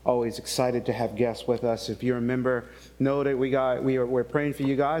always excited to have guests with us. If you remember, know that we're praying for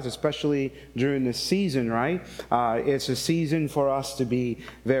you guys, especially during this season, right? It's a season for us to be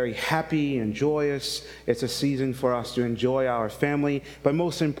very happy and joyous. It's a season for us to enjoy our family, but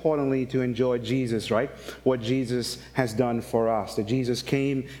most importantly, to enjoy Jesus, right? What Jesus has done for us. That Jesus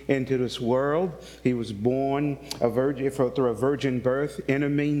came into this world. He was born through a virgin birth in a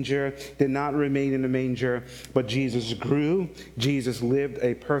manger, did not remain in a manger, but Jesus grew. Jesus lived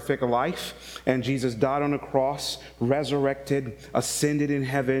a perfect life, and Jesus died on the cross, resurrected, ascended in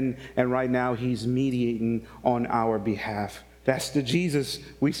heaven, and right now he's mediating on our behalf. That's the Jesus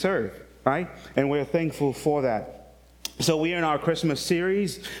we serve, right? And we're thankful for that. So we are in our Christmas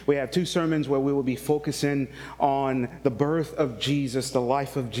series. We have 2 sermons where we will be focusing on the birth of Jesus, the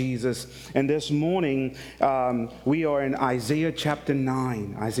life of Jesus. And this morning, we are in Isaiah chapter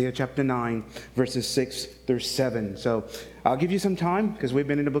 9. Isaiah chapter 9, verses 6 through 7. So I'll give you some time because we've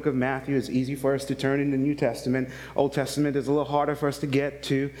been in the book of Matthew. It's easy for us to turn in the New Testament. Old Testament is a little harder for us to get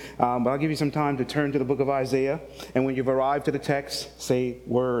to. But I'll give you some time to turn to the book of Isaiah. And when you've arrived to the text, say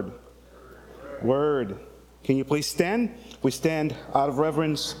word. Word. Can you please stand? We stand out of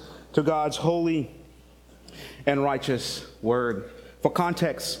reverence to God's holy and righteous word. For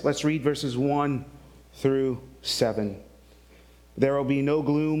context, let's read verses 1 through 7. There will be no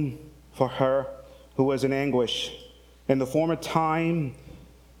gloom for her who was in anguish. In the former time,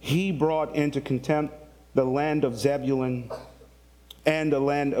 he brought into contempt the land of Zebulun and the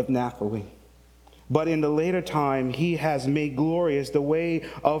land of Naphtali. But in the later time, he has made glorious the way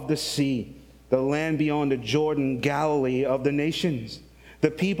of the sea, the land beyond the Jordan, Galilee of the nations.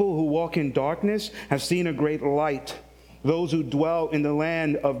 The people who walk in darkness have seen a great light. Those who dwell in the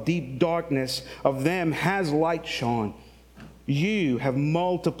land of deep darkness, of them has light shone. You have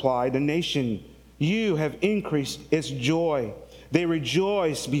multiplied the nation. You have increased its joy. They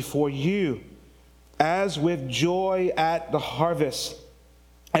rejoice before you as with joy at the harvest,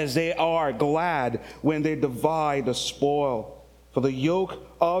 as they are glad when they divide the spoil. For the yoke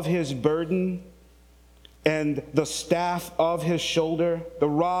of his burden and the staff of his shoulder, the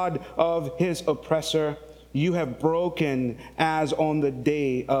rod of his oppressor, you have broken as on the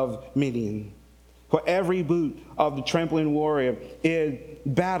day of Midian. For every boot of the trampling warrior is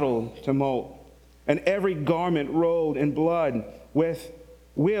battle tumult, and every garment rolled in blood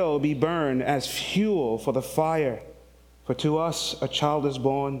will be burned as fuel for the fire. For to us a child is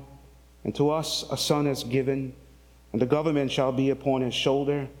born, and to us a son is given, and the government shall be upon his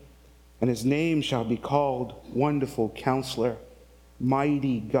shoulder, and his name shall be called Wonderful Counselor,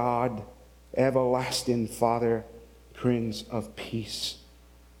 Mighty God, Everlasting Father, Prince of Peace.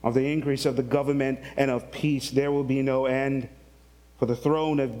 Of the increase of the government and of peace there will be no end. For the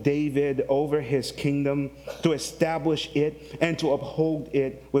throne of David over his kingdom, to establish it and to uphold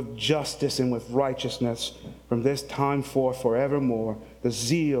it with justice and with righteousness from this time forth forevermore. The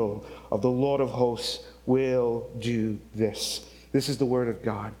zeal of the Lord of hosts will do this. This is the word of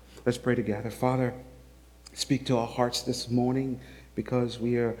God. Let's pray together. Father, speak to our hearts this morning, because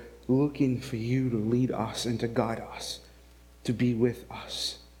we are looking for you to lead us and to guide us, to be with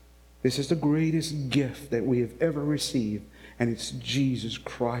us. This is the greatest gift that we have ever received, and it's Jesus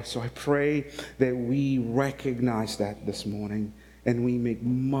Christ. So I pray that we recognize that this morning and we make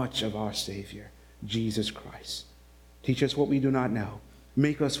much of our Savior, Jesus Christ. Teach us what we do not know.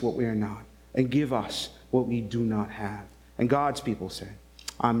 Make us what we are not. And give us what we do not have. And God's people say,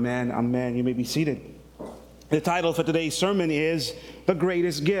 amen, amen. You may be seated. The title for today's sermon is The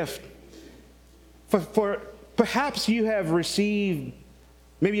Greatest Gift. For perhaps you have received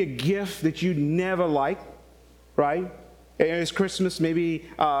maybe a gift that you never liked, right? It's Christmas, maybe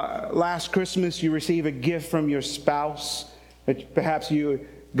last Christmas you received a gift from your spouse. Perhaps you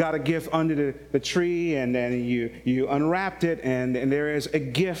got a gift under the tree, and then you unwrapped it, and there is a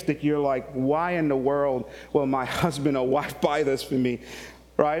gift that you're like, why in the world will my husband or wife buy this for me,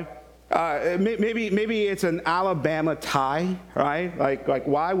 right? Maybe it's an Alabama tie, right? Like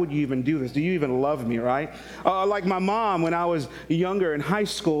why would you even do this? Do you even love me, right? Like my mom, when I was younger in high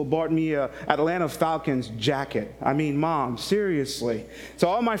school, bought me a Atlanta Falcons jacket. I mean, Mom, seriously. So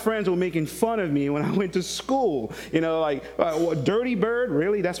all my friends were making fun of me when I went to school. You know, like, dirty bird,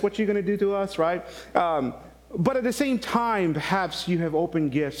 really? That's what you're going to do to us, right? But at the same time, perhaps you have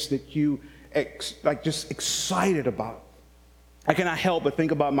opened gifts that you just excited about. I cannot help but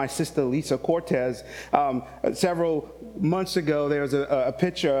think about my sister Lisa Cortez. Several months ago, there was a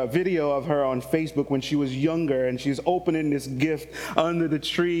picture, a video of her on Facebook when she was younger, and she's opening this gift under the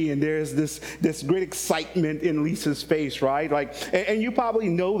tree, and there's this great excitement in Lisa's face, right? And you probably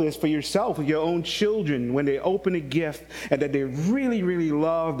know this for yourself, with your own children, when they open a gift and that they really, really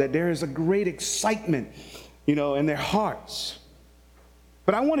love, that there is a great excitement, in their hearts.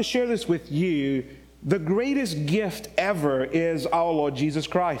 But I want to share this with you. The greatest gift ever is our Lord Jesus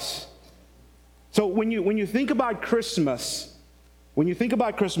Christ. So when you think about Christmas,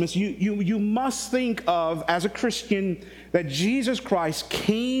 you must think of, as a Christian, that Jesus Christ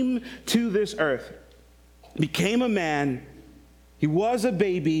came to this earth, became a man, he was a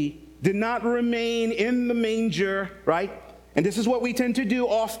baby, did not remain in the manger, right? And this is what we tend to do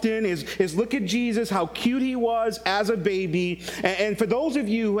often is look at Jesus, how cute he was as a baby. And for those of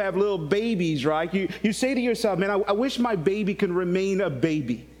you who have little babies, right, you say to yourself, man, I wish my baby could remain a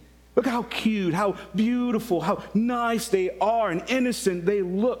baby. Look how cute, how beautiful, how nice they are and innocent they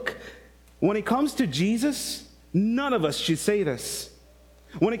look. When it comes to Jesus, none of us should say this.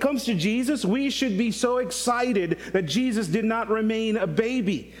 When it comes to Jesus, we should be so excited that Jesus did not remain a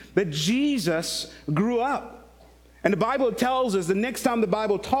baby, that Jesus grew up. And the Bible tells us the next time the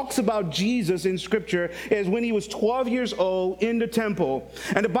Bible talks about Jesus in Scripture is when he was 12 years old in the temple.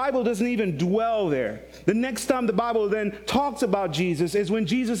 And the Bible doesn't even dwell there. The next time the Bible then talks about Jesus is when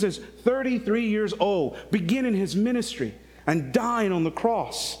Jesus is 33 years old, beginning his ministry and dying on the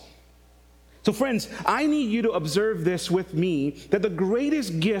cross. So friends, I need you to observe this with me, that the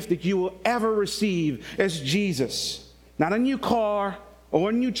greatest gift that you will ever receive is Jesus. Not a new car or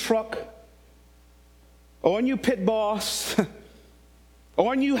a new truck, or a new pit boss,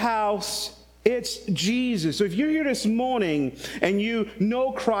 or a new house. It's Jesus. So if you're here this morning and you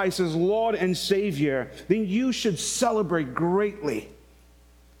know Christ as Lord and Savior, then you should celebrate greatly.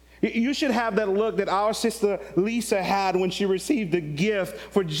 You should have that look that our sister Lisa had when she received the gift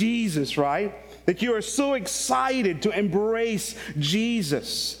for Jesus, right? That you are so excited to embrace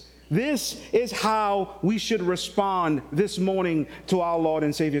Jesus. This is how we should respond this morning to our Lord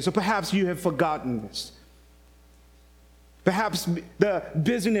and Savior. So perhaps you have forgotten this. Perhaps the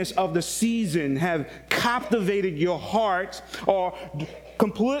busyness of the season have captivated your heart or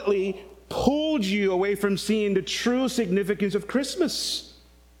completely pulled you away from seeing the true significance of Christmas.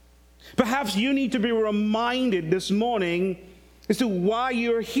 Perhaps you need to be reminded this morning as to why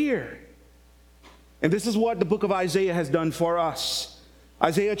you're here. And this is what the book of Isaiah has done for us.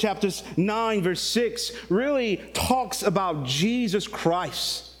 Isaiah chapter 9, verse 6 really talks about Jesus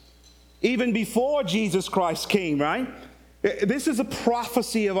Christ. Even before Jesus Christ came, right? This is a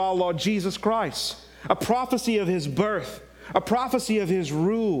prophecy of our Lord Jesus Christ, a prophecy of his birth, a prophecy of his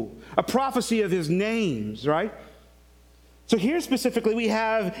rule, a prophecy of his names, right? So here specifically we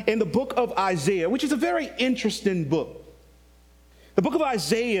have in the book of Isaiah, which is a very interesting book. The book of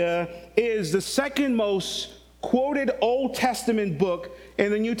Isaiah is the second most quoted Old Testament book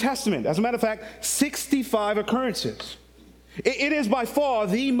in the New Testament. As a matter of fact, 65 occurrences. It is by far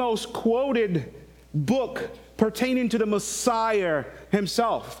the most quoted book pertaining to the Messiah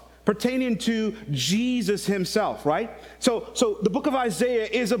himself, pertaining to Jesus himself, right? So the book of Isaiah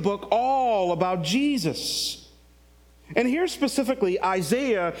is a book all about Jesus. And here specifically,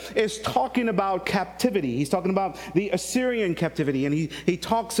 Isaiah is talking about captivity. He's talking about the Assyrian captivity, and he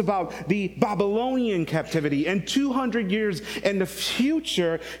talks about the Babylonian captivity. And 200 years in the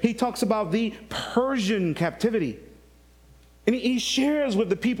future, he talks about the Persian captivity. And he shares with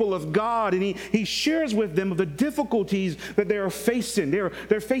the people of God, and he shares with them of the difficulties that they are facing.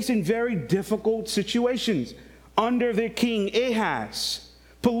 They're facing very difficult situations under their king Ahaz.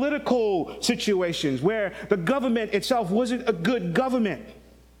 Political situations where the government itself wasn't a good government.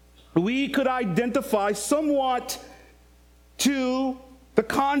 We could identify somewhat to the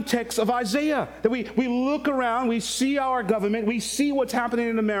context of Isaiah, that we look around, we see our government, we see what's happening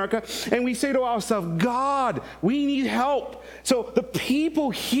in America, and we say to ourselves, God, we need help. So the people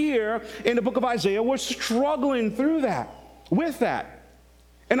here in the book of Isaiah were struggling through that, with that.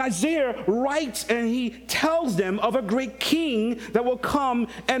 And Isaiah writes and he tells them of a great king that will come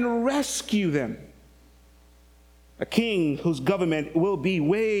and rescue them. A king whose government will be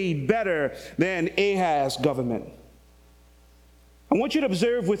way better than Ahaz's government. I want you to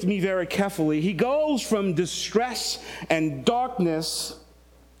observe with me very carefully. He goes from distress and darkness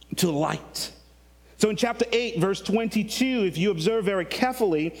to light. So in chapter 8, verse 22, if you observe very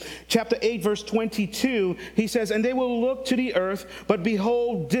carefully, chapter 8, verse 22, he says, "And they will look to the earth, but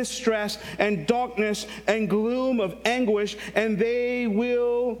behold distress and darkness and gloom of anguish, and they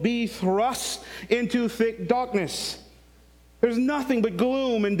will be thrust into thick darkness." There's nothing but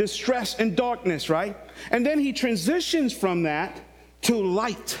gloom and distress and darkness, right? And then he transitions from that to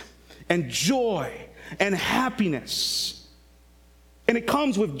light and joy and happiness. And it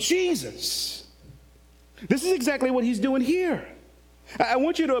comes with Jesus. This is exactly what he's doing here. I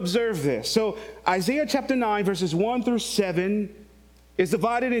want you to observe this. So Isaiah chapter 9, verses 1 through 7 is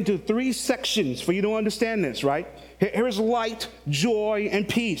divided into 3 sections for you to understand this, right? Here is light, joy, and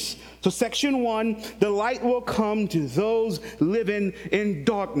peace. So section 1, the light will come to those living in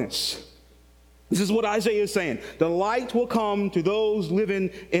darkness. This is what Isaiah is saying. The light will come to those living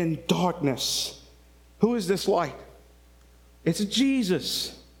in darkness. Who is this light? It's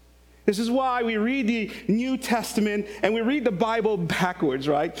Jesus. This is why we read the New Testament and we read the Bible backwards,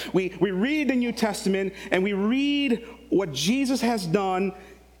 right? We read the New Testament and we read what Jesus has done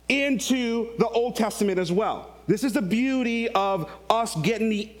into the Old Testament as well. This is the beauty of us getting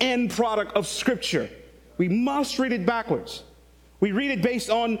the end product of Scripture. We must read it backwards. We read it based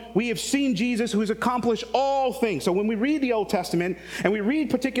on, we have seen Jesus who has accomplished all things. So when we read the Old Testament and we read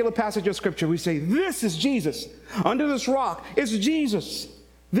particular passage of Scripture, we say, this is Jesus. Under this rock is Jesus.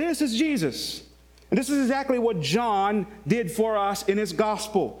 This is Jesus. And this is exactly what John did for us in his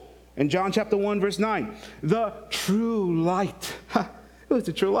gospel. In John chapter 1, verse 9, the true light. Who's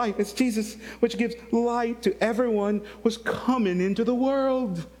the true light? It's Jesus, which gives light to everyone who's coming into the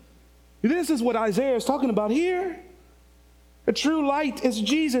world. This is what Isaiah is talking about here. The true light is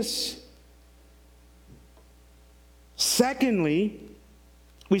Jesus. Secondly,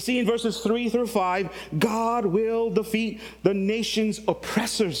 we see in verses 3 through 5, God will defeat the nation's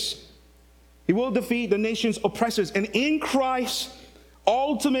oppressors. He will defeat the nation's oppressors. And in Christ,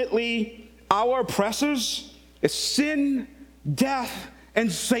 ultimately, our oppressors is sin, death,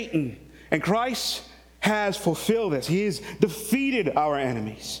 and Satan. And Christ has fulfilled this. He has defeated our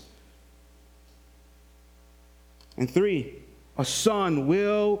enemies. And 3, a son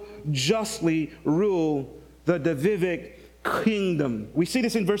will justly rule the Davidic kingdom. We see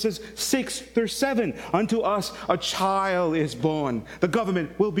this in verses 6 through 7. Unto us a child is born. The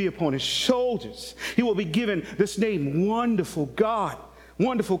government will be upon his shoulders. He will be given this name, Wonderful God,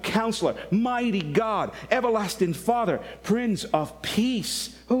 Wonderful Counselor, Mighty God, Everlasting Father, Prince of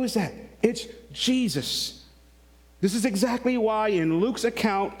Peace. Who is that? It's Jesus. This is exactly why in Luke's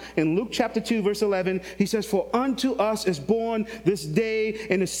account, in Luke chapter 2, verse 11, he says, for unto us is born this day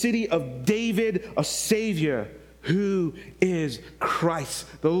in the city of David a Savior, who is Christ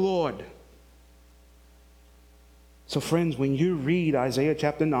the Lord. So friends, when you read Isaiah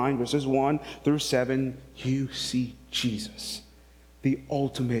chapter 9, verses 1 through 7, you see Jesus, the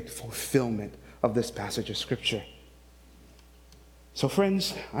ultimate fulfillment of this passage of Scripture. So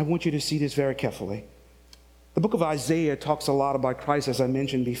friends, I want you to see this very carefully. The book of Isaiah talks a lot about Christ, as I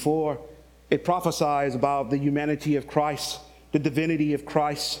mentioned before. It prophesies about the humanity of Christ, the divinity of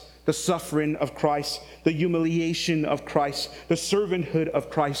Christ, the suffering of Christ, the humiliation of Christ, the servanthood of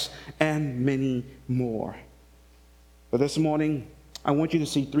Christ, and many more. But this morning, I want you to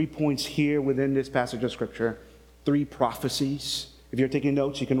see 3 points here within this passage of Scripture, 3 prophecies. If you're taking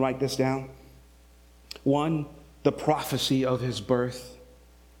notes, you can write this down. 1, the prophecy of his birth.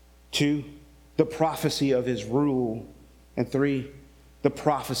 2, the prophecy of his rule. And 3, the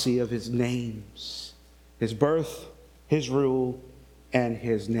prophecy of his names. His birth, his rule, and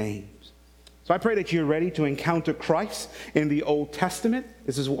his names. So I pray that you're ready to encounter Christ in the Old Testament.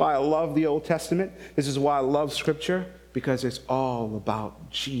 This is why I love the Old Testament. This is why I love Scripture, because it's all about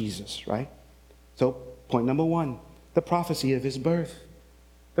Jesus, right? So point number 1, the prophecy of his birth.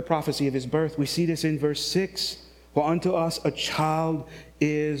 The prophecy of his birth. We see this in verse 6. For unto us a child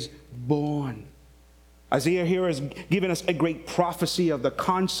is born. Isaiah here has given us a great prophecy of the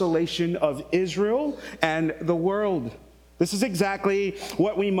consolation of Israel and the world. This is exactly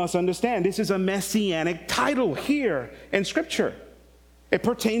what we must understand. This is a messianic title here in Scripture. It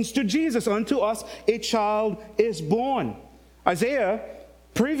pertains to Jesus. Unto us a child is born. Isaiah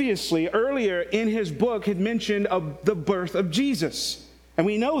previously, earlier in his book, had mentioned of the birth of Jesus. And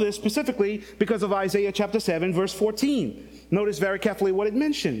we know this specifically because of Isaiah chapter 7, verse 14. Notice very carefully what it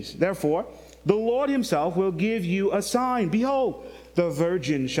mentions. Therefore, the Lord himself will give you a sign. Behold, the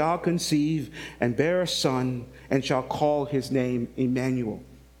virgin shall conceive and bear a son, and shall call his name Emmanuel.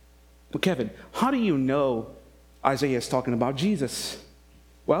 But Kevin, how do you know Isaiah is talking about Jesus?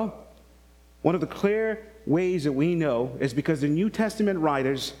 Well, one of the clear ways that we know is because the New Testament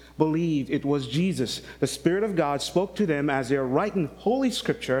writers believed it was Jesus. The Spirit of God spoke to them as they're writing Holy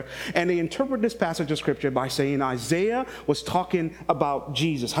Scripture, and they interpret this passage of Scripture by saying Isaiah was talking about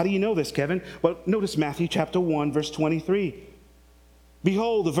Jesus. How do you know this, Kevin? Well, notice Matthew chapter 1, verse 23.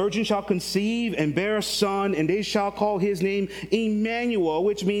 Behold, the virgin shall conceive and bear a son, and they shall call his name Emmanuel,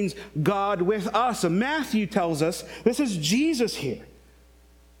 which means God with us. And Matthew tells us this is Jesus here.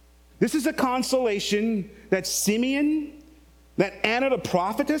 This is a consolation that Simeon, that Anna the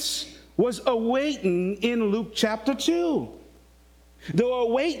prophetess, was awaiting in Luke chapter 2. They were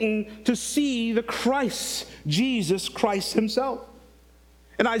waiting to see the Christ, Jesus Christ himself.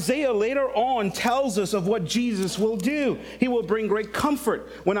 And Isaiah later on tells us of what Jesus will do. He will bring great comfort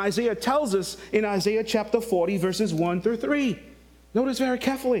when Isaiah tells us in Isaiah chapter 40, verses 1 through 3. Notice very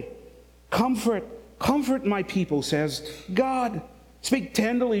carefully. Comfort, comfort my people, says God. Speak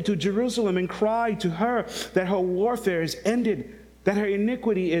tenderly to Jerusalem and cry to her that her warfare is ended, that her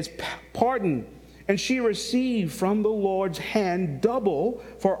iniquity is pardoned, and she received from the Lord's hand double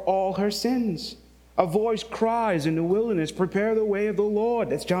for all her sins. A voice cries in the wilderness, prepare the way of the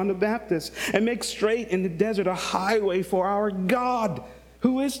Lord. That's John the Baptist. And make straight in the desert a highway for our God.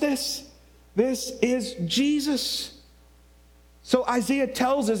 Who is this? This is Jesus. So Isaiah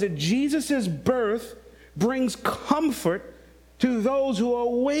tells us that Jesus' birth brings comfort to those who are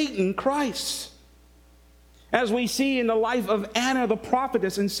awaiting Christ. As we see in the life of Anna the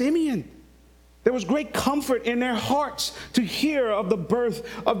prophetess and Simeon, there was great comfort in their hearts to hear of the birth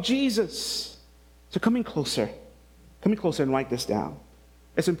of Jesus. So come closer and write this down.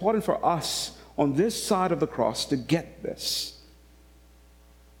 It's important for us on this side of the cross to get this.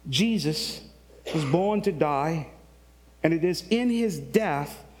 Jesus was born to die, and it is in his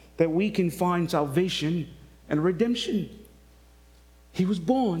death that we can find salvation and redemption. He was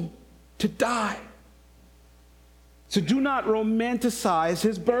born to die. So do not romanticize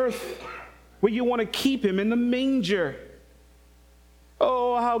his birth, where you want to keep him in the manger.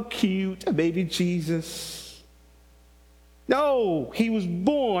 Oh, how cute, a baby Jesus. No, he was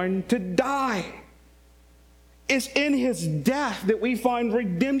born to die. It's in his death that we find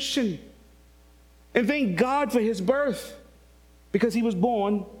redemption. And thank God for his birth, because he was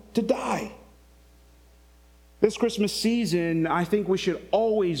born to die. This Christmas season, I think we should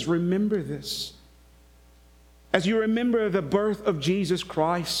always remember this. As you remember the birth of Jesus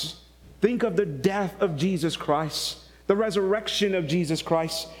Christ, think of the death of Jesus Christ, the resurrection of Jesus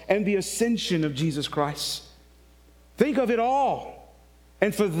Christ, and the ascension of Jesus Christ. Think of it all.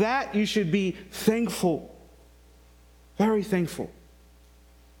 And for that, you should be thankful. Very thankful.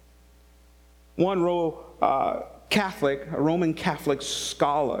 One a Roman Catholic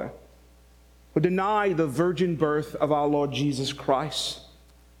scholar, who denied the virgin birth of our Lord Jesus Christ.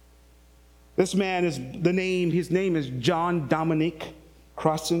 This man his name is John Dominic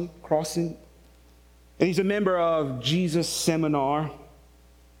Crossan. And he's a member of Jesus Seminar.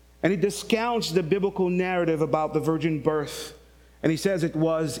 And he discounts the biblical narrative about the virgin birth. And he says it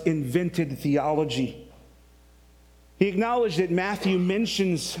was invented theology. He acknowledged that Matthew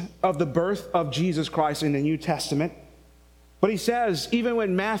mentions of the birth of Jesus Christ in the New Testament. But he says, even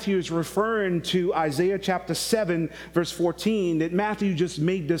when Matthew is referring to Isaiah chapter 7, verse 14, that Matthew just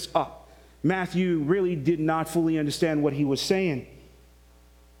made this up. Matthew really did not fully understand what he was saying.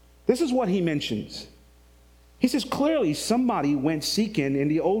 This is what he mentions. He says, clearly somebody went seeking in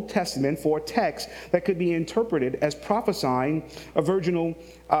the Old Testament for a text that could be interpreted as prophesying a virginal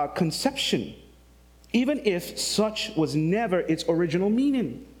conception, even if such was never its original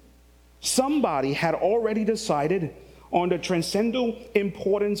meaning. Somebody had already decided on the transcendental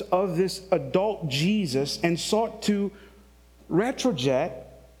importance of this adult Jesus and sought to retroject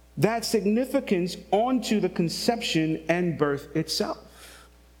that significance onto the conception and birth itself.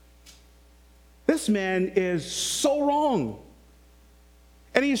 This man is so wrong.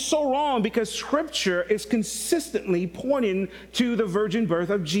 And he's so wrong because Scripture is consistently pointing to the virgin birth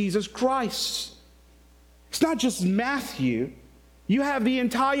of Jesus Christ. It's not just Matthew. You have the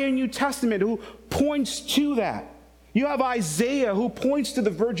entire New Testament who points to that. You have Isaiah who points to the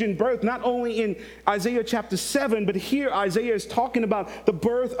virgin birth, not only in Isaiah chapter 7, but here Isaiah is talking about the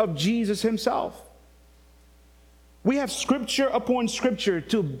birth of Jesus himself. We have Scripture upon Scripture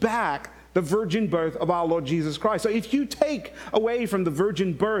to back the virgin birth of our Lord Jesus Christ. So if you take away from the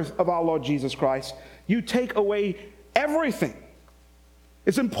virgin birth of our Lord Jesus Christ, you take away everything.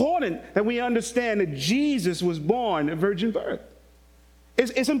 It's important that we understand that Jesus was born at virgin birth.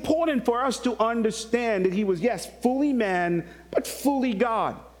 It's important for us to understand that he was, yes, fully man, but fully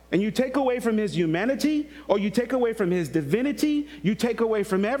God. And you take away from his humanity, or you take away from his divinity, you take away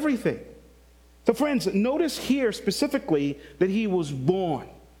from everything. So friends, notice here specifically that he was born.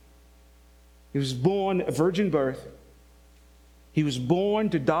 He was born a virgin birth. He was born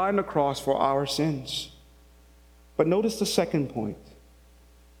to die on the cross for our sins. But notice the second point.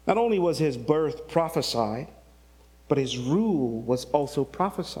 Not only was his birth prophesied, but his rule was also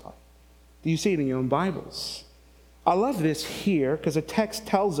prophesied. Do you see it in your own Bibles? I love this here because the text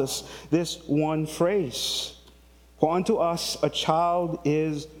tells us this one phrase. For unto us a child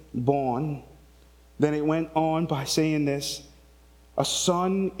is born. Then it went on by saying this, a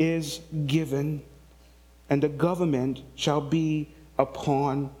son is given, and the government shall be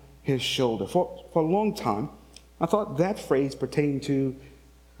upon his shoulder. For a long time, I thought that phrase pertained to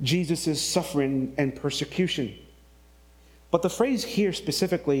Jesus' suffering and persecution. But the phrase here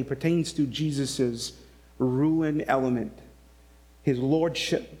specifically pertains to Jesus' ruling element, his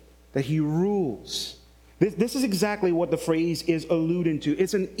lordship, that he rules. This is exactly what the phrase is alluding to.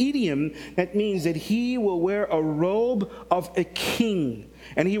 It's an idiom that means that he will wear a robe of a king,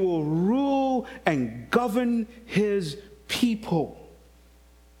 and he will rule and govern his people.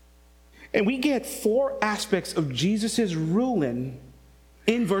 And we get 4 aspects of Jesus' ruling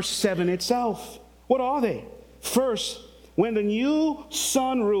in verse 7 itself. What are they? First, when the new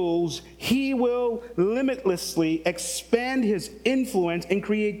son rules, he will limitlessly expand his influence and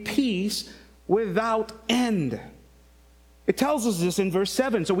create peace without end. It tells us this in verse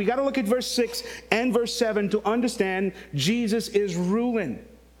 7. So we got to look at verse 6 and verse 7 to understand Jesus is ruling.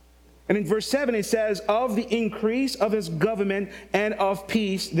 And in verse 7 it says, of the increase of his government and of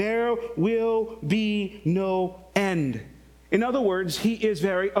peace, there will be no end. In other words, he is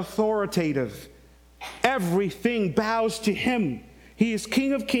very authoritative. Everything bows to him. He is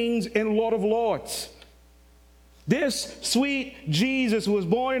King of kings and Lord of lords. This sweet Jesus who was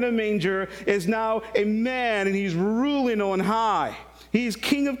born in a manger is now a man, and he's ruling on high. He's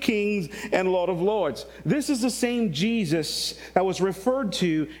King of kings and Lord of lords. This is the same Jesus that was referred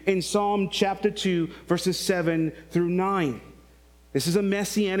to in Psalm chapter 2, verses 7 through 9. This is a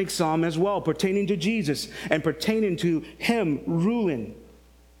messianic psalm as well, pertaining to Jesus and pertaining to him ruling.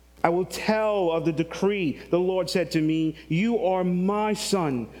 I will tell of the decree. The Lord said to me, you are my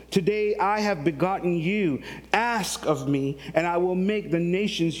son. Today I have begotten you. Ask of me, and I will make the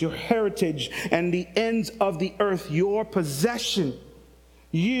nations your heritage and the ends of the earth your possession.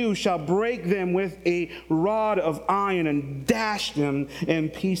 You shall break them with a rod of iron and dash them in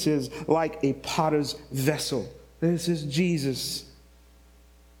pieces like a potter's vessel. This is Jesus.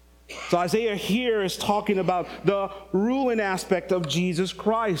 So Isaiah here is talking about the ruling aspect of Jesus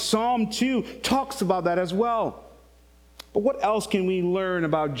Christ. Psalm 2 talks about that as well. But what else can we learn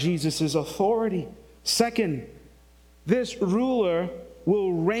about Jesus' authority? Second, this ruler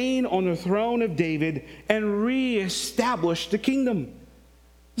will reign on the throne of David and reestablish the kingdom.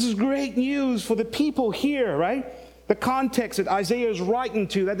 This is great news for the people here, right? The context that Isaiah is writing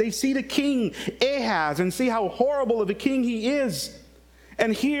to, that they see the king Ahaz and see how horrible of a king he is.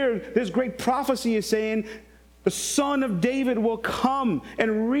 And here, this great prophecy is saying the son of David will come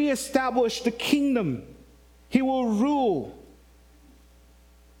and reestablish the kingdom. He will rule.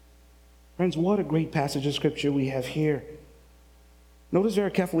 Friends, what a great passage of scripture we have here. Notice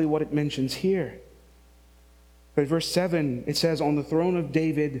very carefully what it mentions here. In verse 7, it says, on the throne of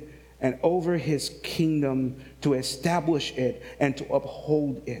David and over his kingdom, to establish it and to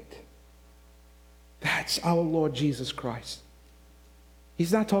uphold it. That's our Lord Jesus Christ.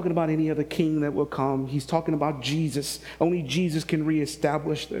 He's not talking about any other king that will come. He's talking about Jesus. Only Jesus can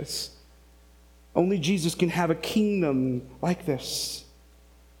reestablish this. Only Jesus can have a kingdom like this.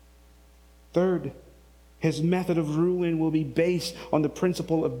 Third, his method of ruling will be based on the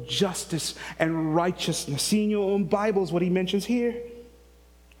principle of justice and righteousness. See in your own Bibles what he mentions here.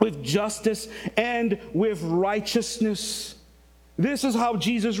 With justice and with righteousness. This is how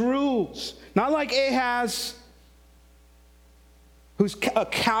Jesus rules. Not like Ahaz, who's a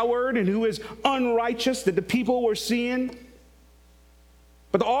coward and who is unrighteous that the people were seeing.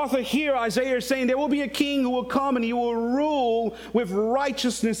 But the author here, Isaiah, is saying there will be a king who will come and he will rule with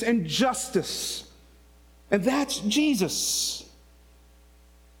righteousness and justice. And that's Jesus.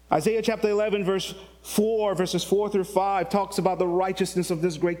 Isaiah chapter 11, verses 4 through 5 talks about the righteousness of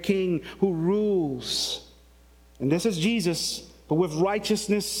this great king who rules. And this is Jesus. But with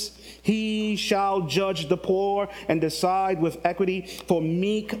righteousness he shall judge the poor and decide with equity for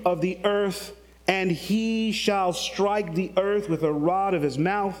meek of the earth. And he shall strike the earth with a rod of his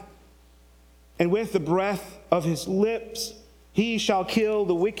mouth, and with the breath of his lips he shall kill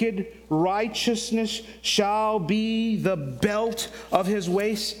the wicked. Righteousness shall be the belt of his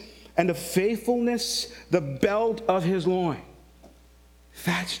waist, and the faithfulness the belt of his loin.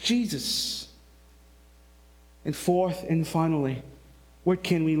 That's Jesus. And fourth and finally, what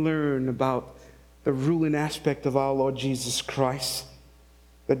can we learn about the ruling aspect of our Lord Jesus Christ?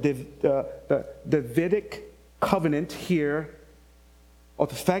 The Davidic covenant here, or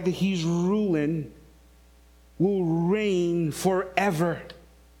the fact that he's ruling, will reign forever.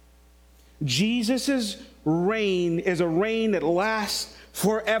 Jesus' reign is a reign that lasts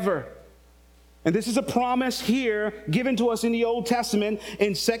forever. And this is a promise here given to us in the Old Testament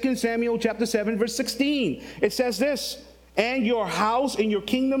in 2 Samuel chapter 7, verse 16. It says this, "And your house and your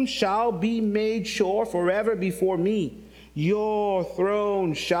kingdom shall be made sure forever before me. Your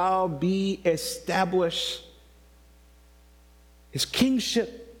throne shall be established." His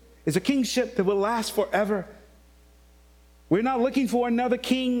kingship is a kingship that will last forever. We're not looking for another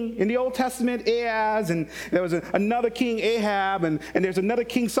king. In the Old Testament, Ahaz, and there was another king, Ahab, and there's another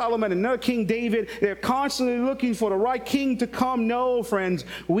king, Solomon, another king, David. They're constantly looking for the right king to come. No, friends,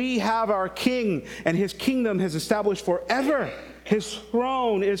 we have our king, and his kingdom has established forever. His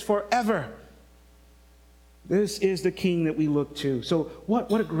throne is forever. This is the king that we look to. So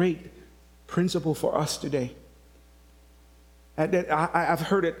what a great principle for us today. I've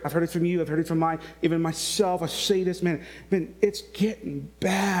heard it from you. I've heard it from even myself. I say this, man, it's getting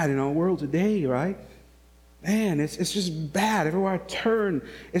bad in our world today, right? Man, it's just bad. Everywhere I turn,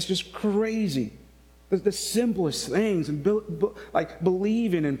 it's just crazy. The simplest things, and like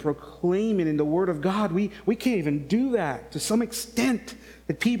believing and proclaiming in the Word of God, we can't even do that to some extent.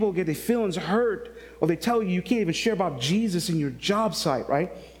 That people get their feelings hurt, or they tell you can't even share about Jesus in your job site,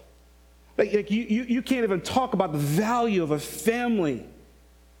 right? Like you can't even talk about the value of a family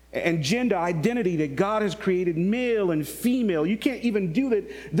and gender identity that God has created, male and female. You can't even do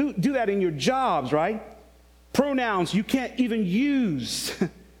that in your jobs, right? Pronouns you can't even use.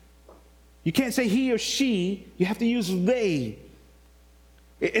 You can't say he or she. You have to use they.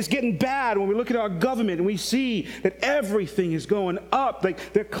 It's getting bad when we look at our government and we see that everything is going up.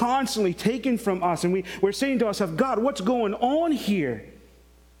 Like they're constantly taken from us, and we're saying to ourselves, God, what's going on here?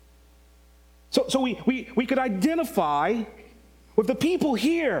 So we could identify with the people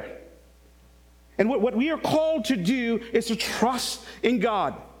here. And what we are called to do is to trust in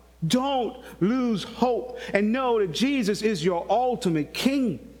God. Don't lose hope, and know that Jesus is your ultimate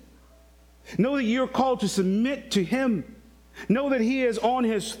king. Know that you're called to submit to him. Know that he is on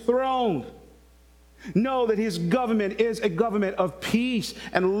his throne. Know that his government is a government of peace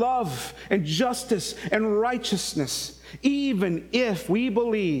and love and justice and righteousness. Even if we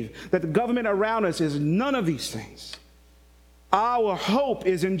believe that the government around us is none of these things, our hope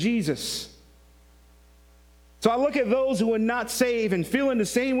is in Jesus. So I look at those who are not saved and feeling the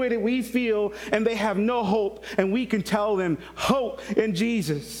same way that we feel, and they have no hope, and we can tell them, hope in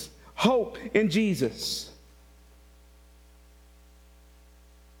Jesus. Hope in Jesus.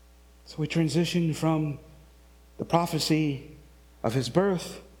 So we transition from the prophecy of his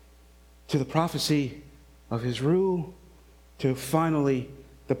birth to the prophecy of his rule to finally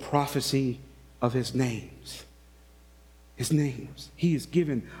the prophecy of his names. His names. He is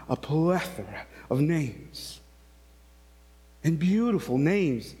given a plethora of names. And beautiful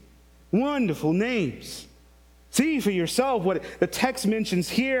names. Wonderful names. See for yourself what the text mentions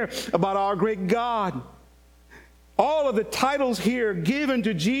here about our great God. All of the titles here given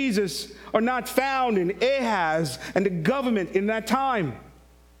to Jesus are not found in Ahaz and the government in that time.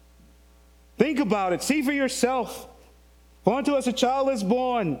 Think about it. See for yourself. For unto us a child is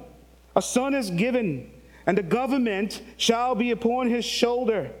born, a son is given, and the government shall be upon his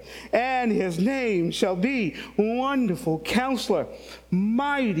shoulder, and his name shall be Wonderful Counselor,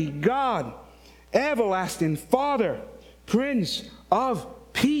 Mighty God, Everlasting Father, Prince of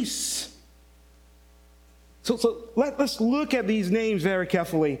Peace. So let's look at these names very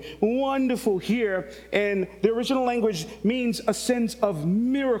carefully. Wonderful here, and the original language means a sense of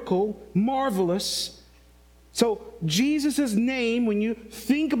miracle, marvelous. So Jesus' name, when you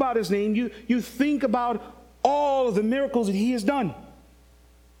think about his name, you think about all of the miracles that he has done.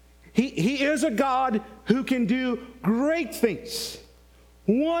 He is a God who can do great things,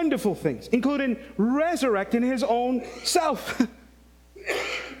 wonderful things, including resurrecting his own self.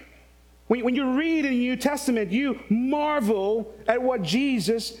 When you read in the New Testament, you marvel at what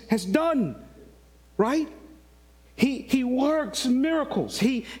Jesus has done, right? He works miracles.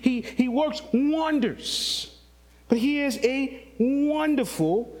 He works wonders. But he is a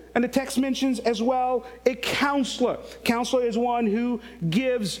wonderful, and the text mentions as well, a counselor. Counselor is one who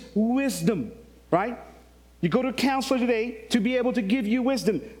gives wisdom, right? You go to a counselor today to be able to give you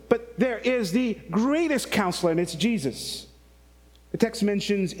wisdom. But there is the greatest counselor, and it's Jesus. The text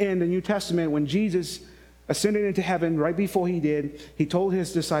mentions in the New Testament when Jesus ascended into heaven, right before he did, he told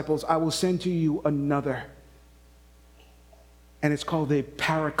his disciples, I will send to you another. And it's called the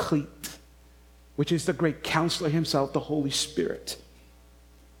Paraclete, which is the great counselor himself, the Holy Spirit.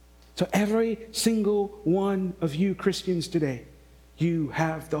 So every single one of you Christians today, you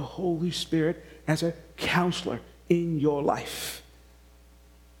have the Holy Spirit as a counselor in your life.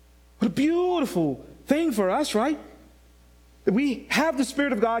 What a beautiful thing for us, right? That we have the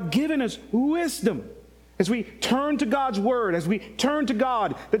Spirit of God giving us wisdom. As we turn to God's Word, as we turn to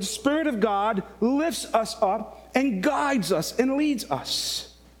God, that the Spirit of God lifts us up and guides us and leads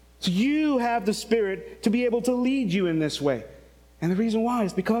us. So you have the Spirit to be able to lead you in this way. And the reason why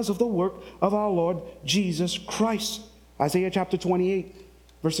is because of the work of our Lord Jesus Christ. Isaiah chapter 28,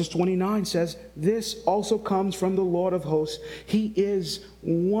 verses 29 says, "This also comes from the Lord of hosts. He is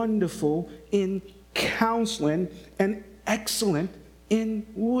wonderful in counseling and excellent in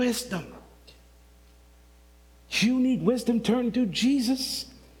wisdom." You need wisdom, turn to Jesus.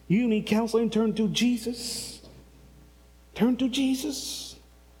 You need counseling, turn to Jesus. Turn to Jesus.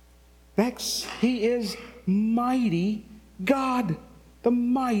 Next, He is mighty God, the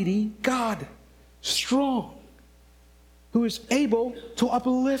mighty God, strong, who is able to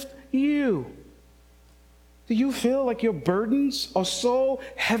uplift you. Do you feel like your burdens are so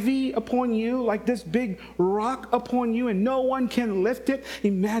heavy upon you, like this big rock upon you, and no one can lift it?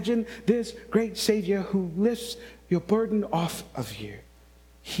 Imagine this great Savior who lifts your burden off of you.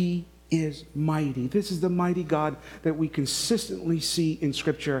 He is mighty. This is the mighty God that we consistently see in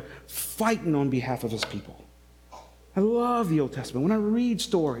Scripture fighting on behalf of His people. I love the Old Testament. When I read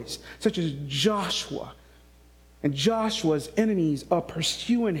stories such as Joshua, and Joshua's enemies are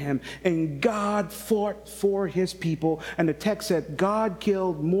pursuing him, and God fought for His people. And the text said God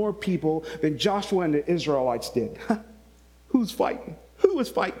killed more people than Joshua and the Israelites did. Who's fighting? Who is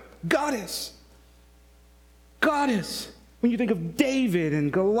fighting? God is. God is. When you think of David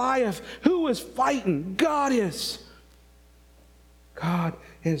and Goliath, who is fighting? God is. God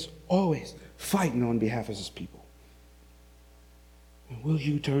is always fighting on behalf of His people. And will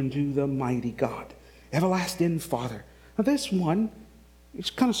you turn to the mighty God, everlasting Father? Now this one, we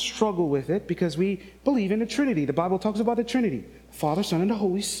just kind of struggle with it because we believe in the Trinity. The Bible talks about the Trinity, the Father, Son, and the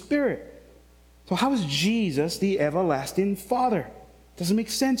Holy Spirit. So how is Jesus the everlasting Father? Doesn't make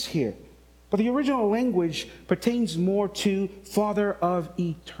sense here. But the original language pertains more to Father of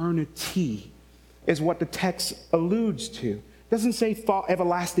eternity, is what the text alludes to. It doesn't say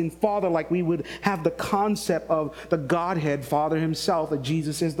everlasting Father like we would have the concept of the Godhead Father Himself, that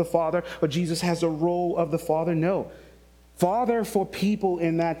Jesus is the Father, or Jesus has the role of the Father. No. Father for people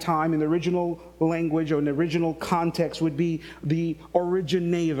in that time, in the original language or in the original context, would be the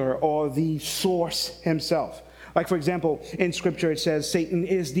originator or the source Himself. Like, for example, in Scripture it says Satan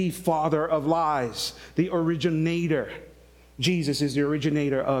is the father of lies, the originator. Jesus is the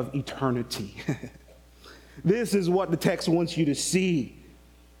originator of eternity. This is what the text wants you to see.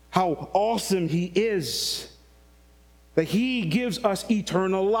 How awesome He is. That He gives us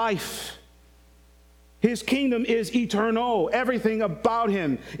eternal life. His kingdom is eternal. Everything about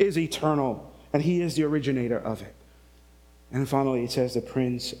Him is eternal. And He is the originator of it. And finally it says the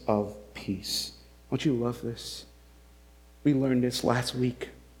Prince of Peace. Don't you love this? We learned this last week.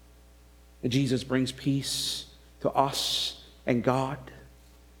 That Jesus brings peace to us and God.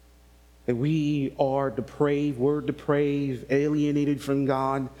 That we are depraved, we're depraved, alienated from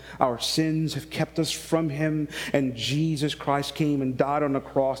God. Our sins have kept us from Him. And Jesus Christ came and died on the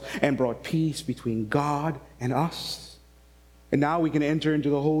cross and brought peace between God and us. And now we can enter into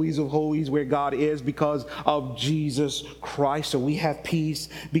the holies of holies where God is because of Jesus Christ. So we have peace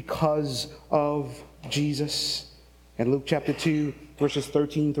because of Jesus. And Luke chapter 2, verses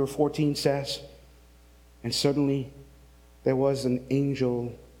 13 through 14 says, "And suddenly there was an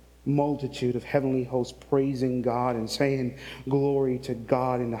angel multitude of heavenly hosts praising God and saying, 'Glory to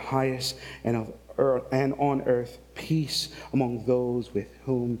God in the highest, and on earth peace among those with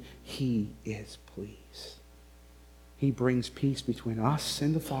whom He is pleased.'" He brings peace between us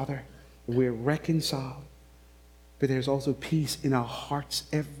and the Father. We're reconciled. But there's also peace in our hearts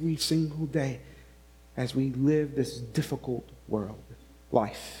every single day as we live this difficult world,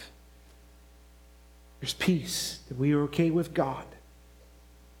 life. There's peace that we are okay with God.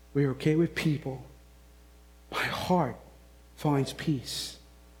 We are okay with people. My heart finds peace.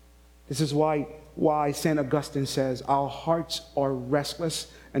 This is why St. Augustine says, our hearts are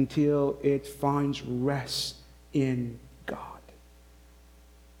restless until it finds rest in God.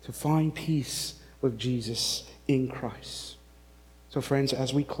 To find peace with Jesus in Christ. So friends,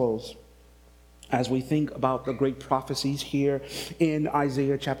 as we close, as we think about the great prophecies here in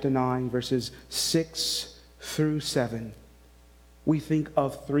Isaiah chapter 9, verses 6 through 7, we think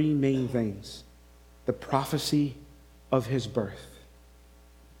of three main things. The prophecy of His birth.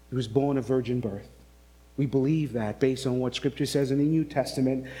 He was born of virgin birth. We believe that based on what Scripture says in the New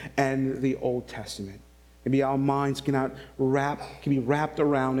Testament and the Old Testament. Maybe our minds can be wrapped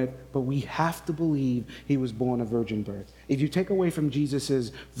around it, but we have to believe he was born of virgin birth. If you take away from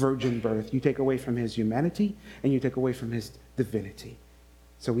Jesus' virgin birth, you take away from his humanity and you take away from his divinity.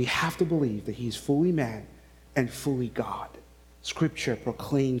 So we have to believe that he's fully man and fully God. Scripture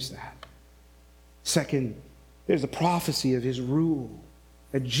proclaims that. Second, there's a prophecy of his rule,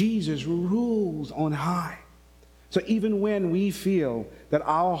 that Jesus rules on high. So even when we feel that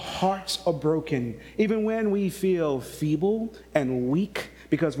our hearts are broken, even when we feel feeble and weak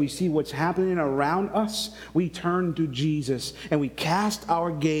because we see what's happening around us, we turn to Jesus and we cast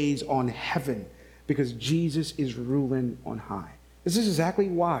our gaze on heaven because Jesus is ruling on high. This is exactly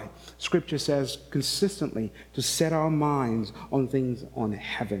why Scripture says consistently to set our minds on things on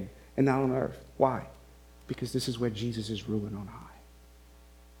heaven and not on earth. Why? Because this is where Jesus is ruling on high.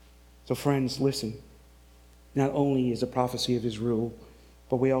 So friends, listen. Not only is the prophecy of his rule,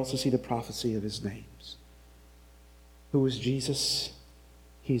 but we also see the prophecy of his names. Who is Jesus?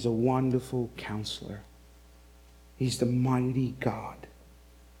 He's a wonderful counselor. He's the mighty God.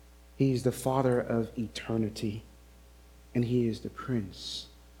 He's the Father of eternity. And he is the Prince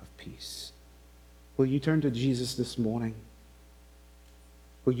of Peace. Will you turn to Jesus this morning?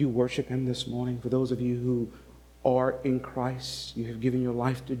 Will you worship him this morning? For those of you who are in Christ, you have given your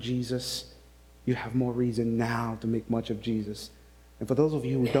life to Jesus, you have more reason now to make much of Jesus. And for those of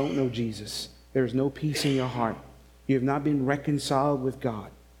you who don't know Jesus, there is no peace in your heart. You have not been reconciled with God.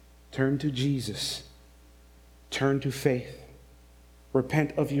 Turn to Jesus. Turn to faith.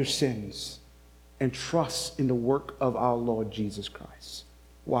 Repent of your sins and trust in the work of our Lord Jesus Christ.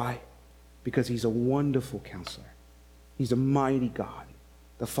 Why? Because he's a wonderful counselor. He's a mighty God,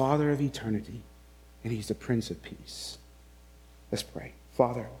 the Father of eternity, and he's the Prince of Peace. Let's pray.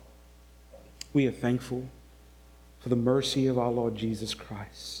 Father, we are thankful for the mercy of our Lord Jesus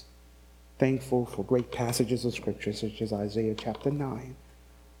Christ. Thankful for great passages of Scripture such as Isaiah chapter 9,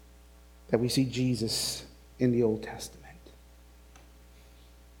 that we see Jesus in the Old Testament.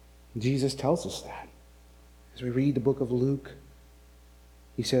 Jesus tells us that. As we read the book of Luke,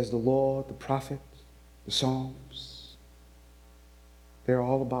 he says the Lord, the prophet, the Psalms, they're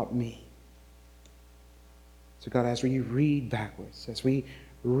all about me. So God, as we read backwards, as we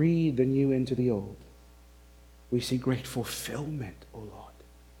read the new into the old, we see great fulfillment, O Lord.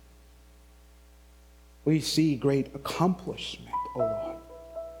 We see great accomplishment, O Lord.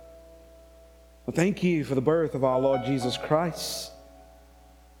 Well, thank you for the birth of our Lord Jesus Christ.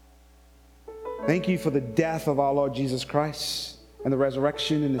 Thank you for the death of our Lord Jesus Christ and the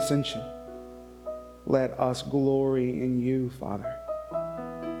resurrection and ascension. Let us glory in you, Father.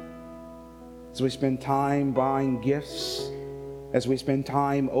 As we spend time buying gifts, as we spend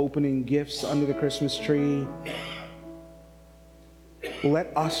time opening gifts under the Christmas tree,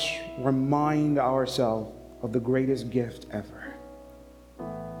 let us remind ourselves of the greatest gift ever.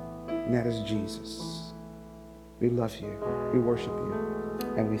 And that is Jesus. We love you, we worship you,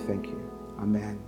 and we thank you. Amen.